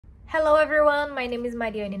Hello everyone, my name is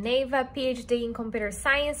Mariane Neiva, PhD in Computer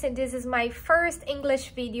Science, and this is my first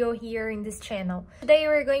English video here in this channel. Today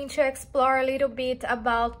we're going to explore a little bit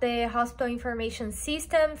about the hospital information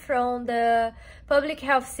system from the public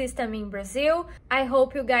health system in Brazil. I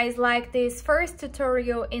hope you guys like this first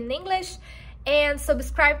tutorial in English and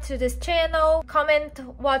subscribe to this channel, comment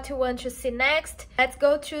what you want to see next. Let's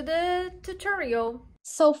go to the tutorial.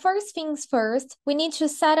 So first things first, we need to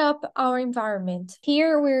set up our environment.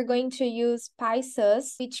 Here we're going to use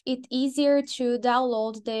DATASUS, which it's easier to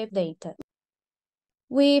download the data.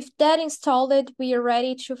 With that installed, we are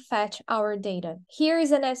ready to fetch our data. Here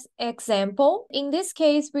is an example. In this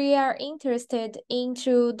case, we are interested in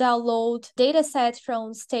to download dataset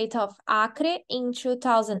from state of Acre in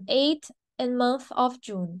 2008 and month of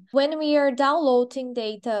June. When we are downloading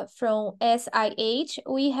data from SIH,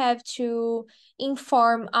 we have to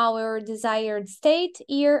inform our desired state,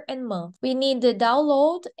 year, and month. We need the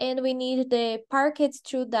download and we need the packets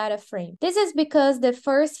to data frame. This is because the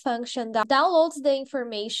first function downloads the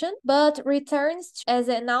information but returns as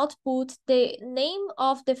an output the name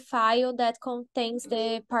of the file that contains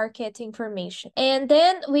the packet information. And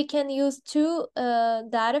then we can use two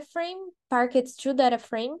packets to data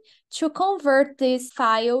frame to convert this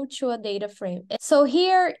file to a data frame. So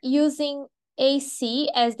here, using AC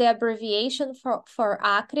as the abbreviation for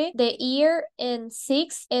Acre, the year and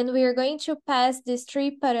 6, and we are going to pass these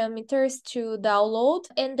three parameters to download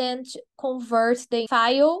and then to convert the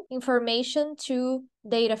file information to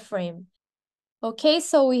data frame. Okay,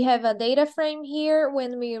 so we have a data frame here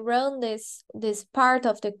when we run this part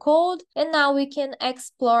of the code, and now we can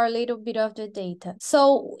explore a little bit of the data.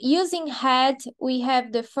 So using head, we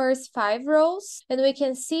have the first 5 rows, and we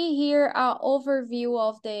can see here an overview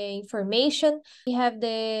of the information. We have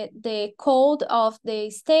the code of the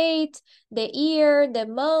state, the year, the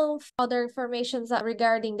month, other information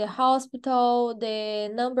regarding the hospital, the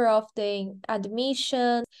number of the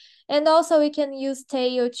admission. And also we can use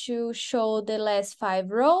tail to show the last 5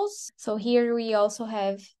 rows. So here we also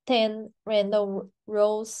have 10 random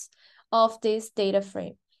rows of this data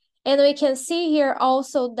frame. And we can see here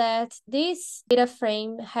also that this data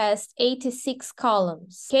frame has 86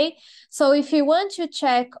 columns, okay? So if you want to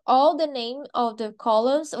check all the name of the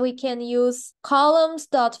columns, we can use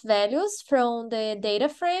columns.values from the data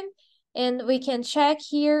frame. And we can check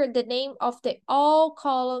here the name of all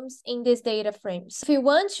columns in this data frame. So if you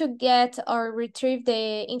want to get or retrieve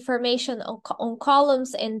the information on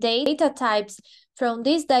columns and data types from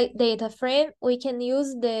this data frame, we can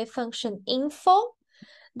use the function info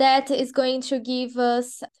that is going to give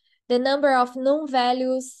us the number of known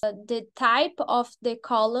values, the type of the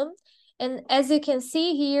column. And as you can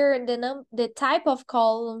see here, the type of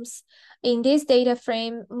columns in this data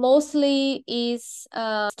frame mostly is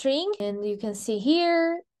string. And you can see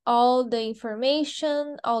here all the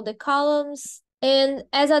information, all the columns. And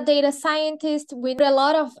as a data scientist, we put a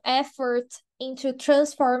lot of effort into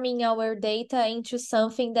transforming our data into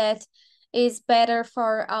something that is better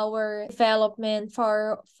for our development,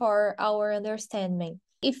 for our understanding.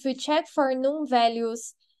 If we check for known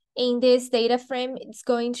values in this data frame, it's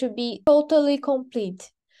going to be totally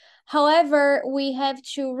complete. However, we have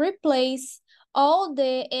to replace all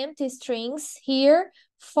the empty strings here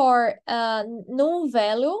for known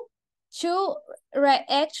value to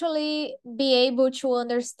actually be able to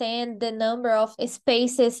understand the number of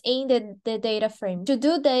spaces in the data frame. To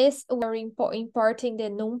do this, we're importing the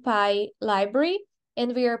NumPy library,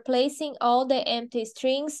 and we are placing all the empty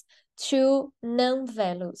strings to known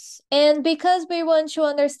values. And because we want to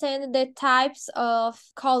understand the types of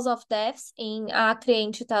cause of deaths in Acre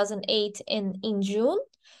in 2008 and in June,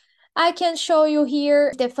 I can show you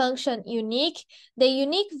here the function unique, the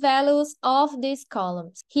unique values of these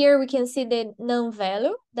columns. Here we can see the known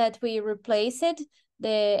value that we replaced,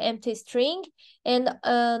 the empty string, and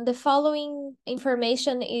the following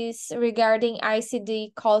information is regarding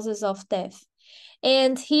ICD causes of death.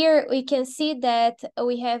 And here we can see that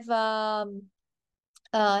we have a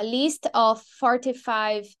list of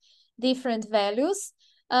 45 different values.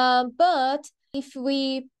 But if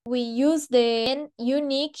we use the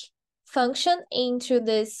unique function into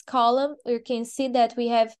this column, we can see that we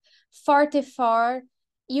have 44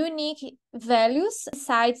 unique values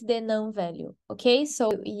besides the known value. Okay,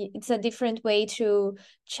 so it's a different way to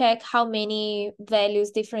check how many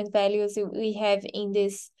values, different values we have in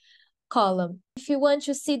this column. If you want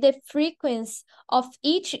to see the frequency of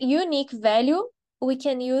each unique value, we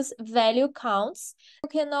can use value counts. We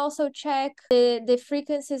can also check the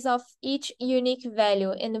frequencies of each unique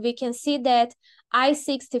value, and we can see that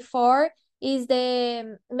I-64 is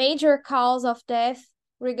the major cause of death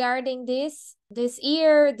regarding this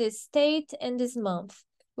year, this state, and this month.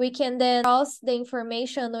 We can then cross the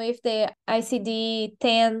information with the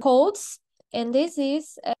ICD-10 codes, and this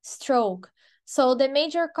is a stroke. So the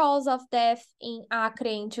major cause of death in Acre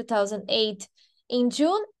in 2008 in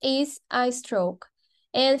June is a stroke.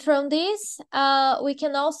 And from this, we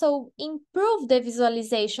can also improve the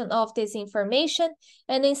visualization of this information.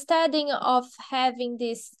 And instead of having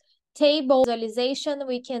this table visualization,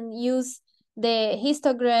 we can use the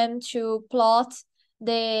histogram to plot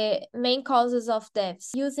the main causes of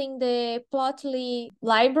deaths. Using the Plotly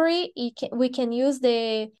library, we can use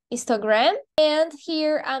the histogram. And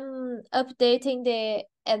here I'm updating the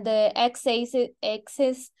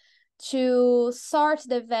x-axis to sort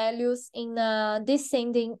the values in a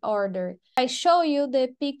descending order. I show you the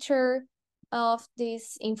picture of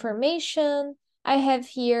this information. I have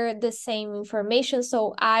here the same information,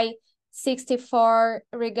 so I-64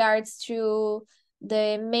 regards to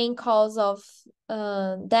the main cause of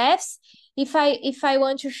deaths. If I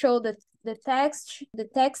want to show the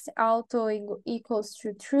text auto equals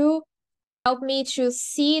to true, help me to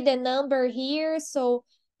see the number here. So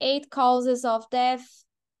 8 causes of death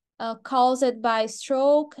caused by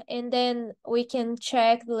stroke, and then we can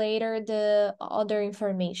check later the other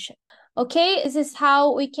information. Okay, this is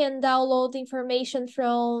how we can download information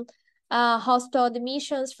from hospital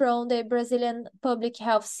admissions from the Brazilian public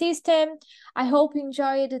health system. I hope you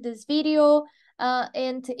enjoyed this video.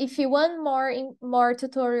 And if you want more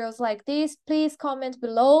tutorials like this, please comment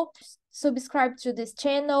below, subscribe to this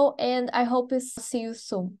channel, and I hope to see you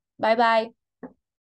soon. Bye bye.